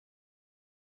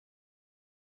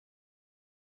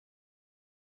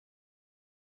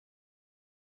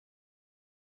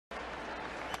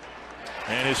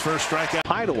And his first strikeout.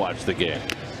 High to watch the game.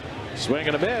 Swing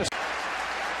and a miss.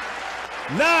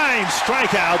 9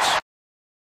 strikeouts.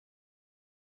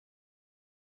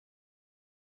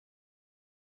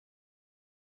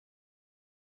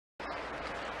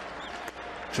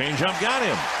 Changeup got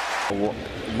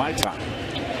him. My time.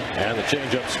 And the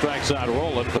changeup strikes out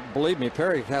Roland. Believe me,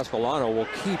 Perry Castellano will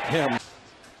keep him.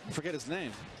 Forget his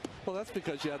name. Well, that's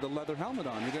because you had the leather helmet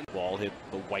on. You didn't. Ball hit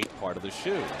the white part of the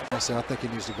shoe. I think he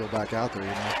needs to go back out there, you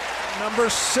know. Number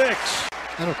 6.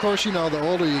 And of course, you know, the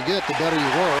older you get, the better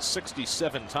you work.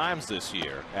 67 times this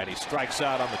year, and he strikes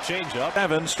out on the changeup.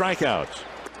 7 strikeouts.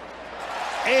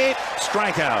 8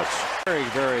 strikeouts. Very,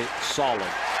 very solid.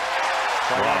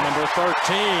 Strikeout number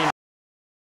 13.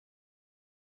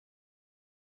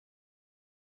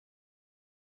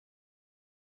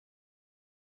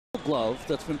 Glove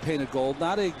that's been painted gold,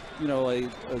 not a a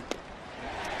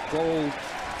gold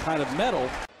kind of metal.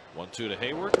 1-2 to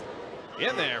Hayward.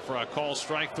 In there for a call,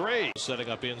 strike 3. Setting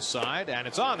up inside, and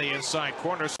it's on the inside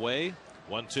corner. Way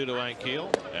 1-2 to Ankiel,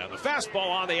 and the fastball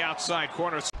on the outside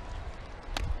corner.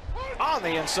 On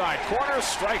the inside corner,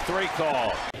 strike 3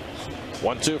 call.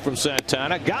 1-2 from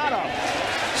Santana, got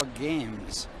him.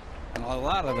 Games, and a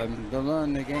lot of them to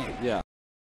learn the game. Yeah.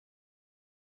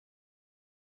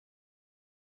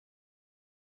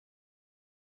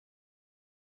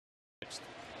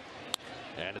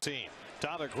 And a team.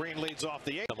 Tyler Green leads off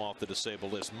the 8th. Off the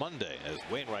disabled list Monday as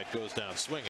Wainwright goes down swinging.